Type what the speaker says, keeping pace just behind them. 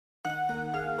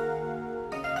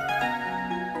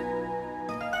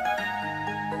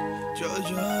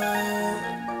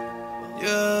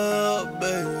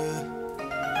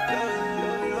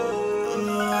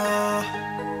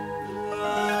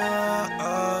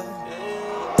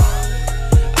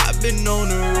been on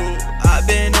the road, I've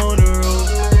been on the road,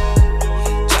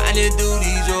 trying to do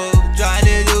these jobs, trying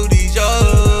to do these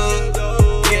jobs.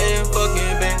 Getting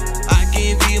fucking back, I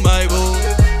can't be my boss.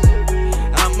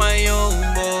 I'm my own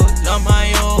boss, I'm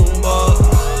my own boss.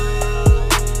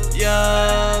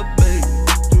 Yeah, baby.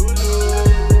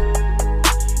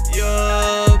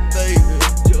 Yeah, baby.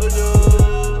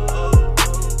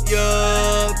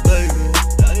 Yeah, baby.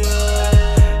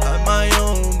 I'm my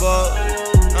own boss.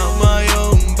 I'm my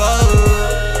own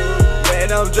boss.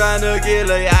 Man, I'm trying to get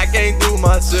like I can't do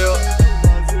myself.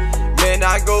 Man,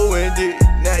 I go in deep.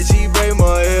 Now she braid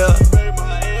my hair.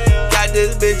 Got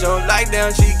this bitch on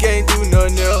lockdown, she can't do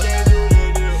nothing else.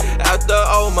 After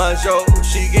all my shows,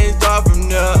 she can't start from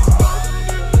there.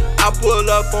 I pull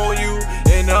up on you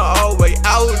in the hallway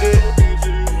out it.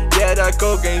 Yeah, that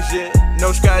cocaine shit,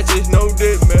 no scratches, no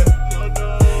dip, man.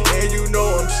 And you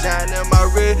know I'm shining, my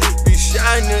wrist be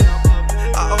shining.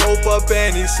 I hope her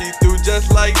panties see through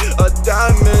just like a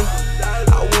diamond.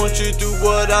 I want you to do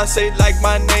what I say like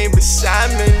my name is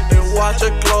Simon. And watch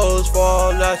her clothes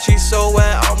fall out, she so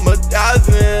wet, I'ma dive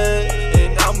in.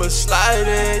 And I'ma slide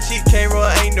in, she can't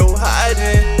run, ain't no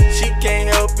hiding. She can't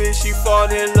help it, she fall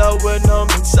in love when I'm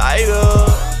inside her.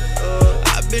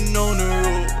 I've been on the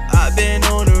road, I've been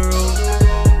on the